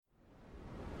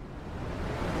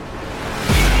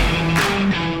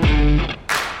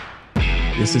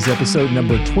This is episode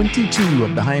number 22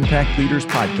 of the High Impact Leaders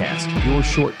Podcast, your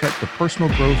shortcut to personal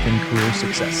growth and career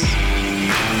success.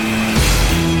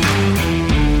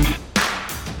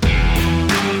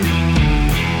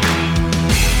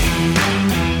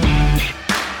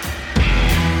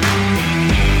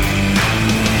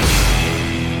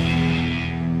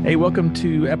 Hey, welcome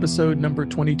to episode number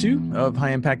 22 of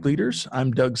High Impact Leaders.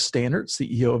 I'm Doug Stannard,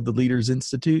 CEO of the Leaders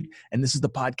Institute, and this is the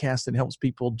podcast that helps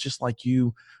people just like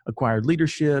you acquire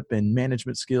leadership and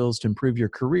management skills to improve your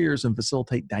careers and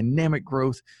facilitate dynamic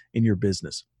growth in your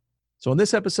business. So in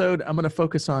this episode, I'm going to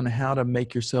focus on how to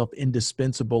make yourself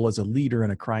indispensable as a leader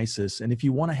in a crisis. And if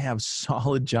you want to have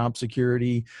solid job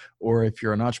security, or if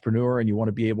you're an entrepreneur and you want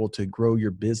to be able to grow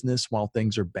your business while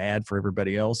things are bad for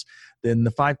everybody else, then the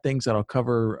 5 things that I'll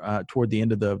cover toward the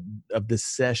end of this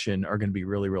session are going to be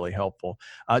really, really helpful.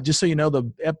 Just so you know,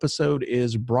 the episode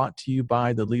is brought to you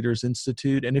by the Leaders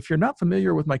Institute. And if you're not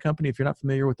familiar with my company, if you're not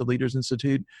familiar with the Leaders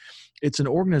Institute, it's an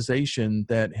organization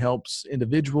that helps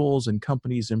individuals and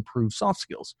companies improve soft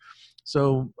skills.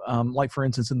 So like, for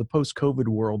instance, in the post-COVID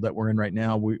world that we're in right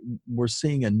now, we're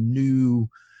seeing a new,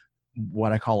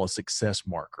 what I call a success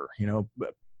marker. You know,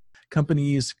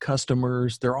 companies,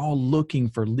 customers, they're all looking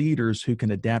for leaders who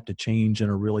can adapt to change in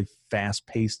a really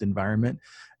fast-paced environment.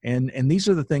 And these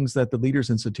are the things that the Leaders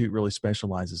Institute really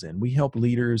specializes in. We help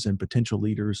leaders and potential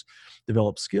leaders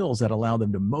develop skills that allow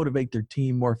them to motivate their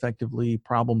team more effectively,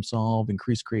 problem solve,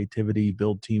 increase creativity,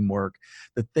 build teamwork,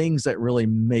 the things that really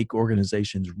make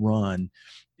organizations run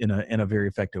in a very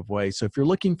effective way. So if you're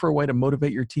looking for a way to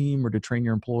motivate your team or to train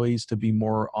your employees to be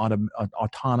more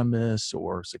autonomous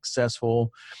or successful,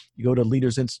 you go to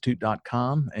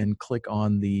leadersinstitute.com and click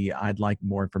on the I'd like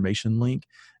more information link,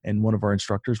 and one of our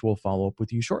instructors will follow up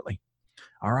with you shortly.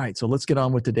 All right, so let's get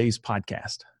on with today's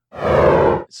podcast.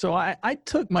 So I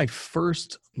took my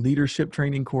first leadership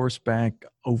training course back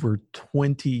over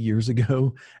 20 years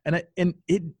ago, and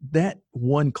that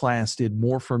one class did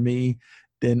more for me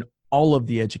than all of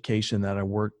the education that I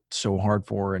worked so hard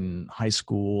for in high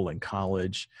school and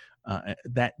college.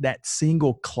 That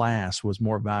single class was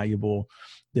more valuable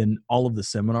than all of the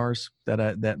seminars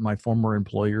that my former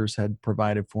employers had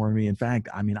provided for me. In fact,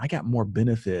 I got more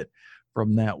benefit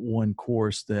from that one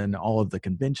course than all of the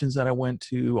conventions that I went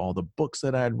to, all the books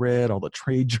that I'd read, all the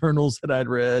trade journals that I'd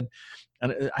read.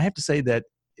 And I have to say that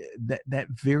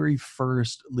very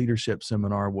first leadership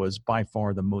seminar was by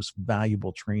far the most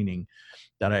valuable training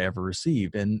that I ever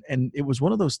received. And it was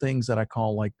one of those things that I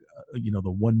call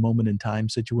the one moment in time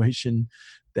situation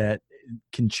that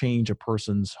can change a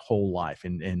person's whole life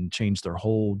and change their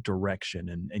whole direction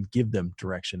and give them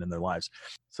direction in their lives.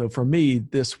 So for me,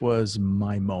 this was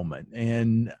my moment.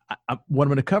 And what I'm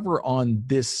going to cover on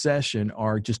this session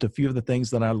are just a few of the things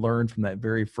that I learned from that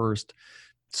very first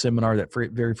seminar, that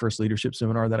very first leadership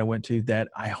seminar that I went to, that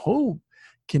I hope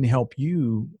can help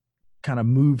you kind of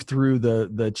move through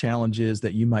the challenges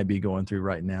that you might be going through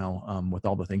right now with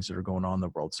all the things that are going on in the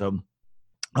world. So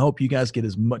I hope you guys get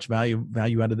as much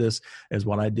value out of this as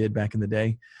what I did back in the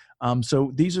day.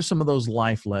 So these are some of those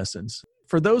life lessons.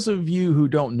 For those of you who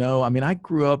don't know, I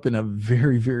grew up in a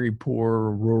very, very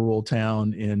poor rural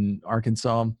town in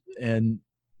Arkansas. And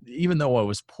even though I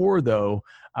was poor, though,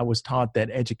 I was taught that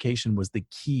education was the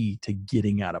key to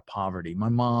getting out of poverty. My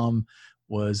mom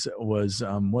was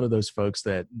one of those folks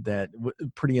that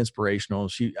pretty inspirational.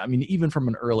 She, even from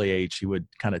an early age, she would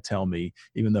kind of tell me,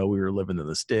 even though we were living in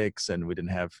the sticks and we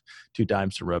didn't have 2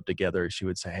 dimes to rub together, she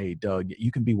would say, "Hey, Doug,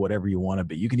 you can be whatever you want to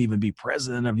be. You can even be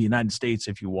president of the United States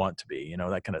if you want to be,"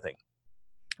 that kind of thing.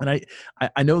 And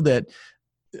I know that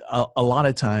a lot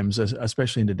of times,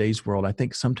 especially in today's world, I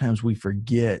think sometimes we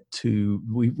forget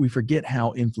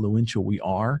how influential we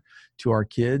are to our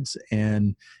kids.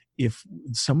 And if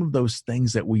some of those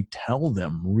things that we tell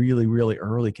them really, really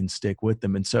early can stick with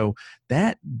them. And so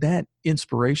that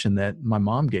inspiration that my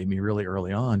mom gave me really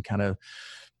early on kind of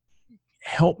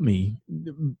helped me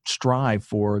strive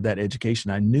for that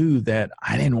education. I knew that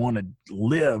I didn't want to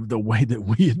live the way that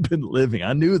we had been living.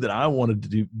 I knew that I wanted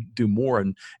to do more.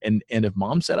 And if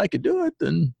mom said I could do it,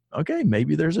 then okay,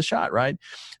 maybe there's a shot, right?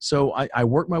 So I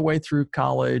worked my way through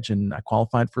college and I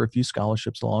qualified for a few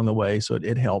scholarships along the way. So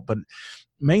it helped. But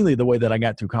mainly the way that I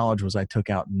got through college was I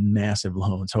took out massive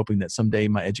loans, hoping that someday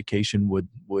my education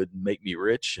would make me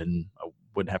rich and I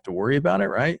wouldn't have to worry about it,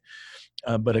 right?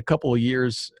 But a couple of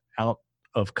years out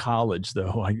of college,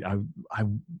 though, I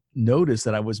noticed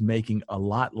that I was making a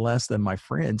lot less than my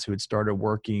friends who had started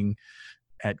working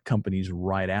at companies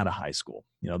right out of high school.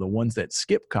 The ones that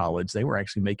skipped college, they were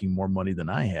actually making more money than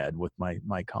I had with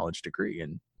my college degree.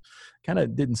 And kind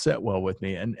of didn't set well with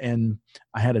me. And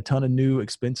I had a ton of new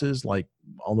expenses. Like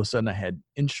all of a sudden I had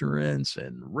insurance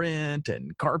and rent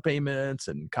and car payments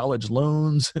and college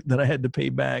loans that I had to pay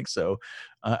back. So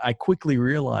I quickly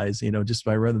realized, just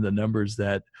by running the numbers,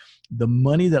 that the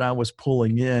money that I was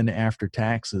pulling in after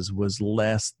taxes was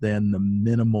less than the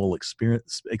minimal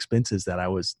expenses that I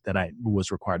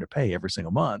was required to pay every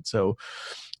single month. So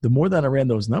the more that I ran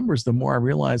those numbers, the more I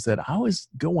realized that I was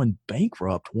going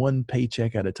bankrupt one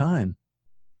paycheck at a time.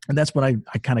 And that's when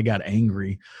I kind of got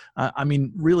angry.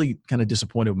 Really kind of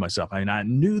disappointed with myself. I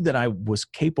knew that I was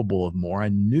capable of more. I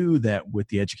knew that with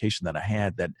the education that I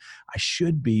had, that I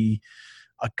should be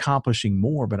accomplishing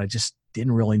more, but I just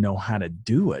didn't really know how to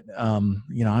do it.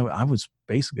 I was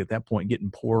basically at that point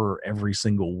getting poorer every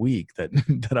single week that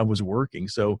that I was working.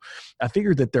 So I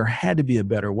figured that there had to be a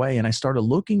better way, and I started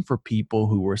looking for people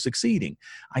who were succeeding.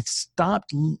 I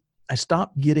stopped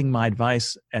getting my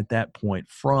advice at that point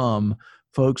from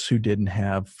folks who didn't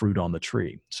have fruit on the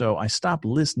tree. So I stopped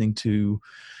listening to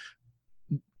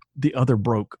the other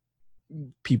broke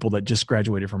people that just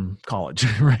graduated from college,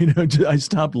 right? I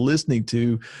stopped listening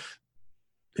to,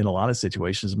 in a lot of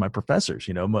situations, my professors.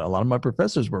 A lot of my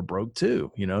professors were broke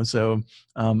too, so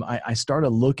I started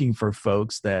looking for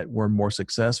folks that were more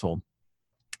successful.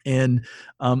 And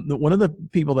one of the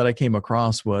people that I came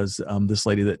across was this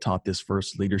lady that taught this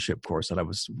first leadership course that I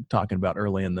was talking about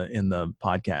early in the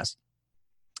podcast.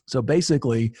 So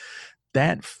basically,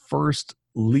 that first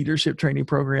leadership training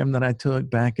program that I took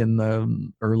back in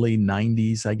the early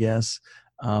 90s, I guess,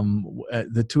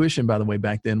 the tuition, by the way,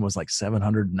 back then was like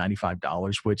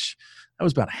 $795, which that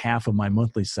was about half of my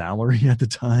monthly salary at the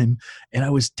time. And I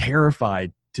was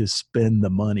terrified to spend the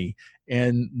money.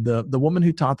 And the woman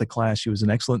who taught the class, she was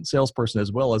an excellent salesperson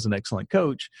as well as an excellent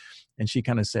coach. And she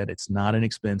kind of said, it's not an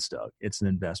expense, Doug, it's an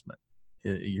investment.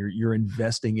 You're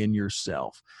investing in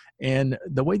yourself. And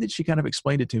the way that she kind of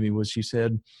explained it to me was, she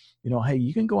said, hey,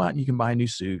 you can go out and you can buy a new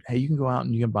suit. Hey, you can go out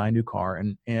and you can buy a new car.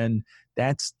 And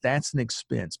that's an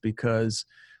expense, because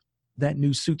that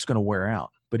new suit's going to wear out.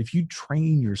 But if you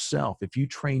train yourself, if you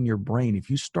train your brain, if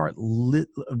you start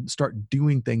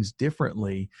doing things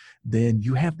differently, then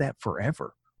you have that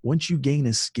forever. Once you gain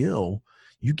a skill,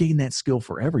 you gain that skill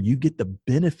forever. You get the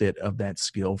benefit of that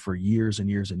skill for years and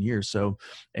years and years. So,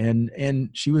 and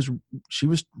she was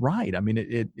right.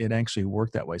 It actually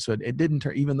worked that way. So it didn't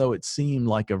turn, even though it seemed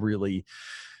like a really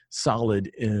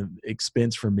solid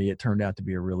expense for me, it turned out to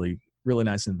be a really, really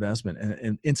nice investment.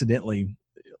 And incidentally,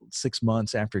 6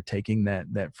 months after taking that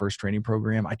first training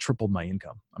program, I tripled my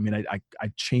income. I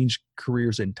changed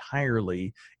careers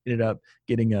entirely, ended up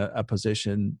getting a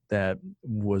position that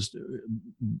was,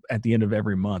 at the end of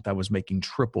every month, I was making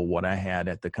triple what I had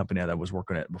at the company that I was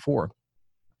working at before.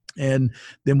 And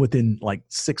then within like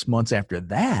 6 months after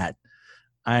that,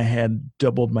 I had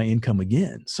doubled my income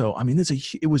again. So,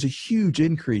 it was a huge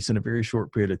increase in a very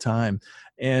short period of time.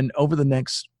 And over the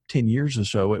next 10 years or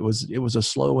so, it was a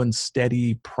slow and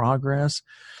steady progress.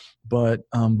 But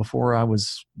before I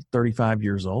was 35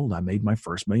 years old, I made my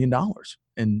first $1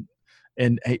 million.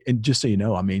 And just so you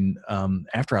know,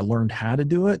 after I learned how to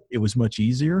do it, it was much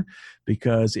easier,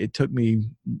 because it took me,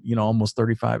 almost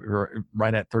 35 or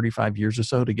right at 35 years or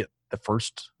so to get the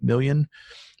first million.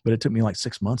 But it took me like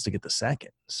 6 months to get the second.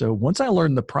 So once I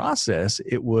learned the process,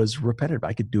 it was repetitive.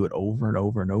 I could do it over and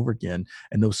over and over again.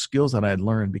 And those skills that I had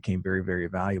learned became very, very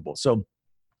valuable. So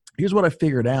here's what I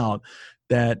figured out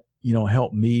that,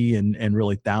 helped me and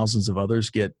really thousands of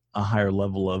others get a higher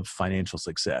level of financial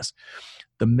success.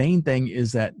 The main thing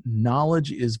is that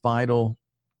knowledge is vital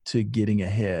to getting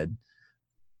ahead,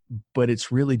 but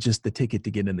it's really just the ticket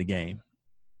to get in the game.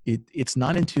 It's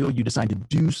not until you decide to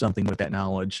do something with that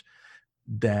knowledge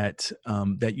that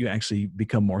you actually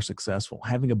become more successful.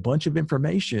 Having a bunch of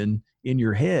information in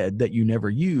your head that you never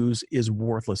use is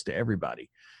worthless to everybody.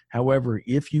 However,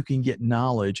 if you can get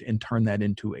knowledge and turn that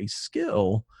into a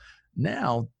skill,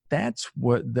 now that's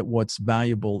what's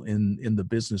valuable in the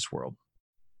business world.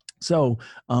 So,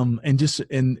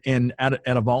 and out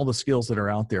of all the skills that are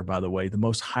out there, by the way, the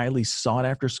most highly sought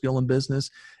after skill in business,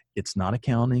 it's not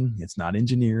accounting, it's not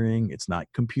engineering, it's not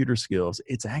computer skills.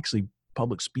 It's actually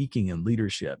public speaking and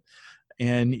leadership.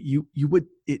 And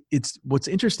it's what's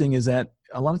interesting is that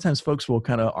a lot of times folks will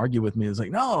kind of argue with me. It's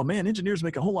like, no, man, engineers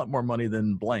make a whole lot more money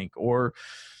than blank. Or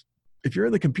if you're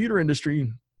in the computer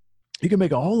industry, you can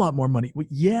make a whole lot more money. Well,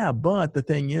 yeah, but the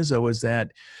thing is, though, is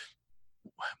that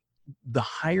the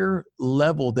higher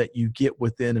level that you get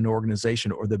within an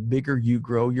organization, or the bigger you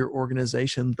grow your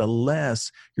organization, the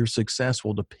less your success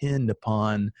will depend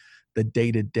upon the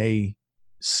day-to-day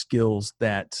skills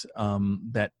that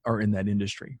that are in that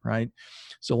industry, right?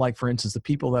 So, like for instance, the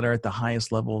people that are at the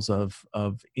highest levels of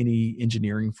any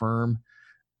engineering firm,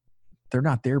 they're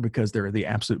not there because they're the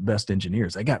absolute best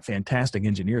engineers. They got fantastic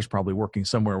engineers probably working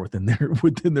somewhere within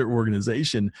their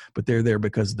organization, but they're there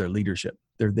because of their leadership.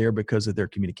 They're there because of their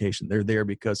communication. They're there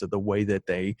because of the way that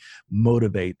they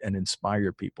motivate and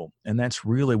inspire people. And that's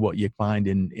really what you find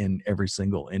in every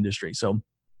single industry. So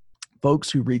folks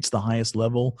who reach the highest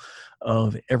level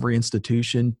of every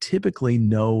institution typically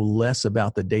know less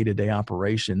about the day-to-day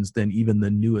operations than even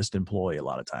the newest employee a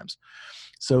lot of times.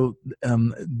 So,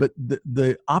 but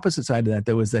the opposite side of that,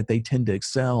 though, is that they tend to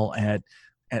excel at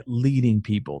leading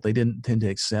people. They didn't tend to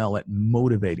excel at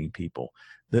motivating people.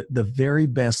 The very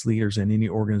best leaders in any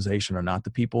organization are not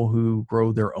the people who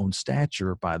grow their own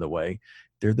stature, by the way.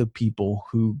 They're the people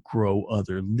who grow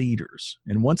other leaders.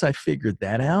 And once I figured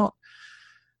that out,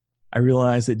 I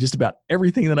realized that just about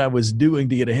everything that I was doing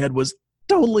to get ahead was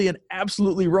totally and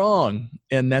absolutely wrong.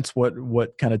 And that's what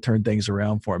kind of turned things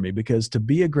around for me, because to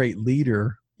be a great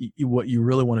leader, what you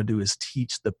really want to do is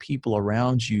teach the people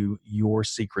around you your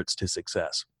secrets to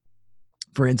success.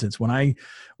 For instance, when I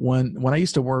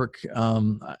used to work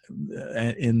in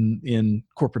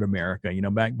corporate America,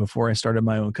 back before I started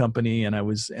my own company, and I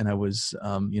was had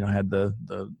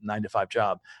the 9-to-5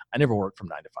 job. I never worked from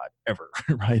 9 to 5 ever,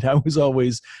 right? I was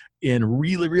always in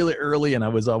really, really early, and I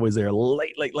was always there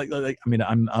late. I mean,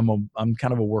 I'm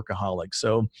kind of a workaholic,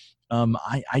 so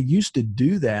I used to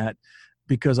do that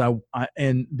because I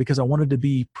wanted to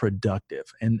be productive,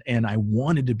 and I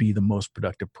wanted to be the most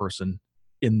productive person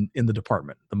in the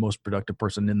department, the most productive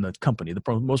person in the company, the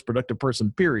most productive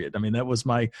person, period. I mean, that was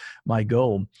my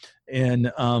goal.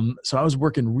 And so I was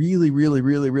working really, really,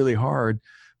 really, really hard,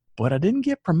 but I didn't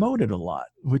get promoted a lot,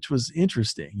 which was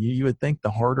interesting. You would think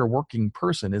the harder working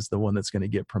person is the one that's going to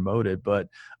get promoted. But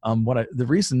the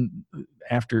reason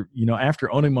after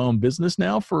owning my own business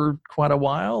now for quite a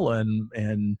while,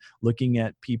 and looking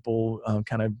at people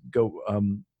kind of go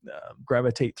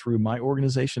gravitate through my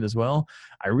organization as well,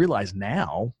 I realize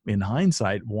now in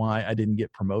hindsight why I didn't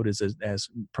get promoted as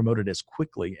promoted as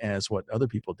quickly as what other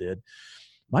people did.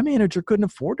 My manager couldn't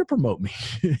afford to promote me.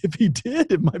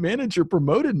 If my manager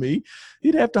promoted me,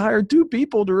 he'd have to hire 2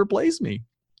 people to replace me.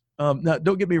 Now,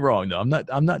 don't get me wrong. No,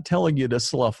 I'm not telling you to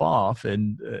slough off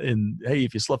and hey,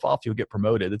 if you slough off, you'll get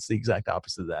promoted. It's the exact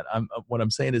opposite of that. What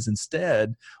I'm saying is,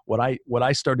 instead, what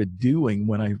I started doing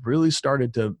when I really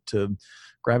started to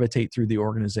gravitate through the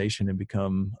organization and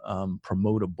become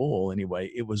promotable anyway,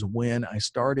 it was when I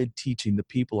started teaching the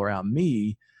people around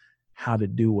me how to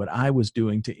do what I was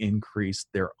doing to increase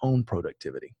their own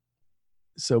productivity.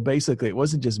 So basically, it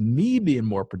wasn't just me being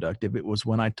more productive. It was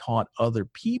when I taught other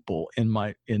people in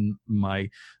my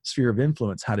sphere of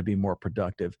influence how to be more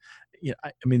productive.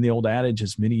 I mean, the old adage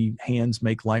is many hands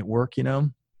make light work,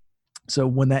 So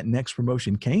when that next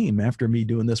promotion came after me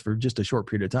doing this for just a short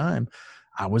period of time,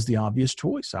 I was the obvious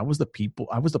choice. I was the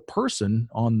person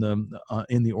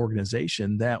in the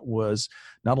organization that was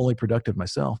not only productive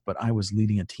myself, but I was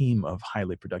leading a team of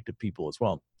highly productive people as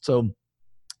well. So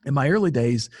in my early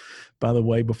days, by the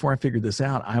way, before I figured this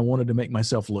out, I wanted to make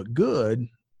myself look good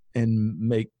and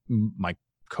make my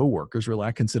coworkers, really,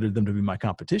 I considered them to be my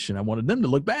competition. I wanted them to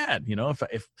look bad.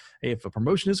 If a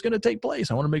promotion is going to take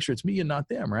place, I want to make sure it's me and not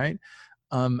them, right?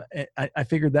 I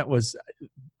figured that was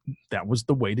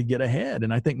the way to get ahead.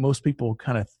 And I think most people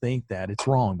kind of think that. It's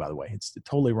wrong, by the way. It's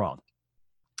totally wrong.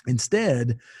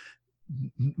 Instead,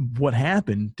 what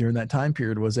happened during that time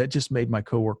period was that just made my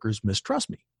coworkers mistrust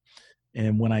me.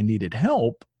 And when I needed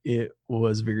help, it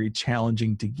was very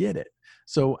challenging to get it.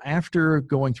 So after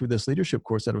going through this leadership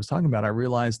course that I was talking about, I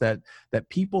realized that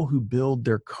people who build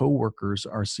their coworkers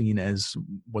are seen as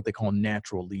what they call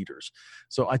natural leaders.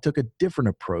 So I took a different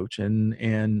approach,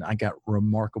 and I got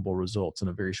remarkable results in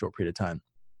a very short period of time.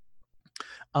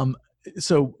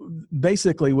 So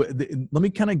basically, let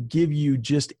me kind of give you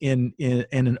just in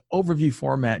an overview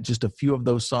format, just a few of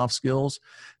those soft skills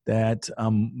that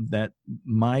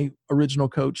my original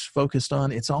coach focused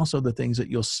on. It's also the things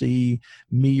that you'll see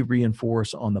me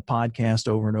reinforce on the podcast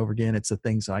over and over again. It's the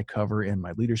things I cover in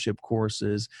my leadership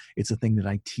courses. It's the thing that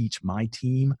I teach my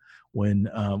team when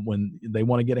they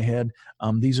want to get ahead.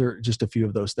 These are just a few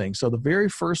of those things. So the very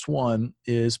first one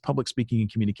is public speaking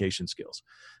and communication skills.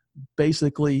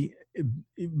 Basically,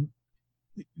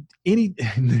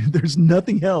 there's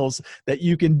nothing else that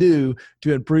you can do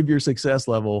to improve your success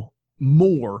level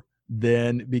more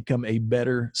than become a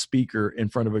better speaker in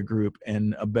front of a group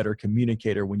and a better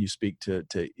communicator when you speak to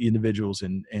individuals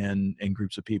and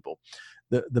groups of people.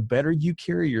 The better you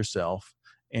carry yourself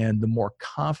and the more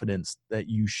confidence that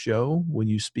you show when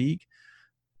you speak,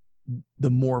 the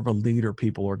more of a leader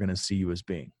people are going to see you as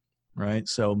being, right?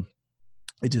 So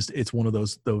it's one of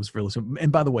those really simple.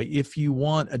 And by the way, if you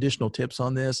want additional tips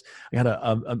on this, I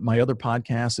got my other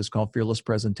podcast is called Fearless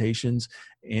Presentations,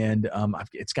 and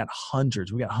it's got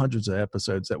we got hundreds of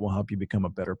episodes that will help you become a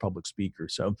better public speaker.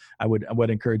 So I would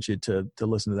encourage you to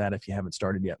listen to that if you haven't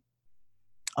started yet.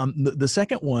 The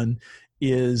second one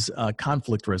is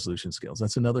conflict resolution skills.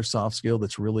 That's another soft skill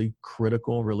that's really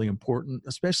critical, really important,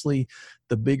 especially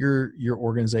the bigger your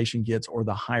organization gets or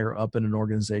the higher up in an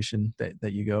organization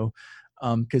that you go.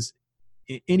 Because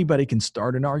anybody can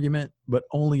start an argument, but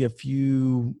only a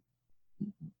few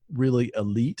really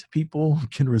elite people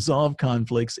can resolve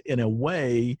conflicts in a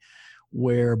way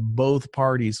where both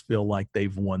parties feel like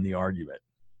they've won the argument.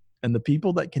 And the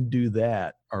people that can do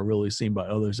that are really seen by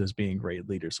others as being great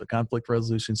leaders. So conflict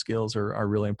resolution skills are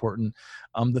really important.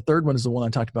 The third one is the one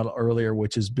I talked about earlier,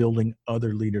 which is building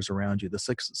other leaders around you.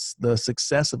 The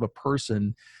success of a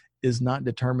person is not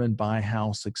determined by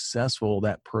how successful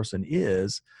that person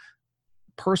is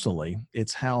personally.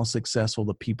 It's how successful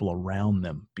the people around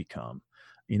them become.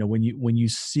 You know, when you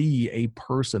see a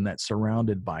person that's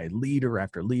surrounded by leader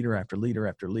after leader after leader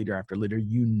after leader after leader,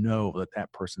 you know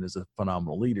that person is a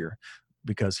phenomenal leader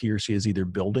because he or she is either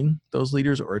building those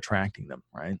leaders or attracting them,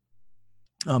 right?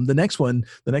 The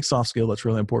next soft skill that's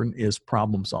really important is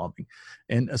problem solving,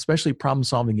 and especially problem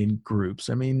solving in groups.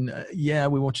 I mean, yeah,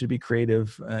 we want you to be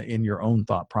creative in your own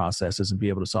thought processes and be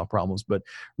able to solve problems. But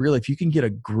really, if you can get a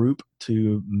group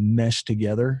to mesh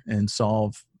together and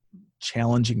solve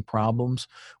challenging problems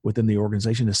within the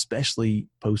organization, especially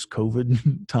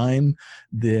post-COVID time,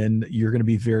 then you're going to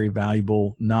be very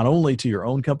valuable, not only to your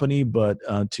own company, but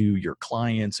to your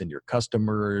clients and your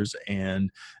customers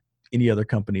and any other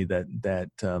company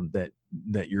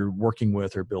that you're working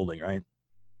with or building, right?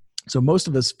 So most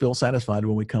of us feel satisfied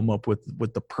when we come up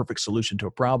with the perfect solution to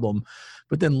a problem,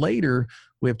 but then later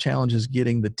we have challenges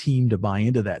getting the team to buy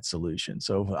into that solution.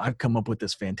 So I've come up with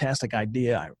this fantastic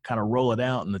idea, I kind of roll it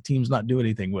out, and the team's not doing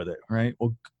anything with it, right?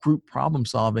 Well, group problem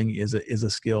solving is a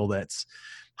skill that's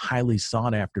highly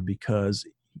sought after, because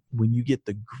when you get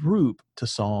the group to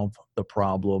solve the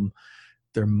problem,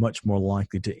 they're much more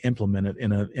likely to implement it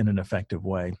in an effective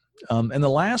way. And the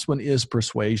last one is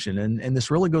persuasion. And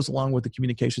this really goes along with the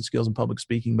communication skills and public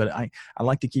speaking, but I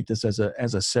like to keep this as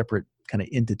a separate kind of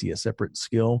entity, a separate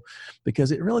skill,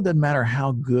 because it really doesn't matter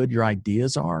how good your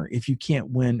ideas are if you can't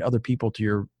win other people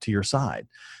to your side.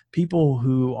 People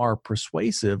who are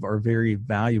persuasive are very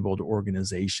valuable to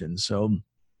organizations. So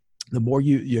the more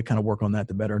you kind of work on that,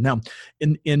 the better. Now,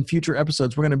 in future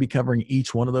episodes, we're going to be covering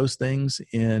each one of those things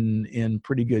in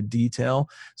pretty good detail.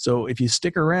 So if you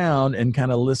stick around and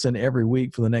kind of listen every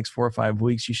week for the next 4 or 5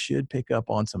 weeks, you should pick up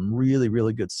on some really,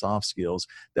 really good soft skills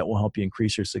that will help you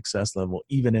increase your success level,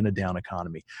 even in a down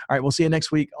economy. All right, we'll see you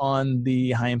next week on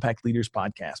the High Impact Leaders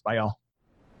Podcast. Bye, y'all.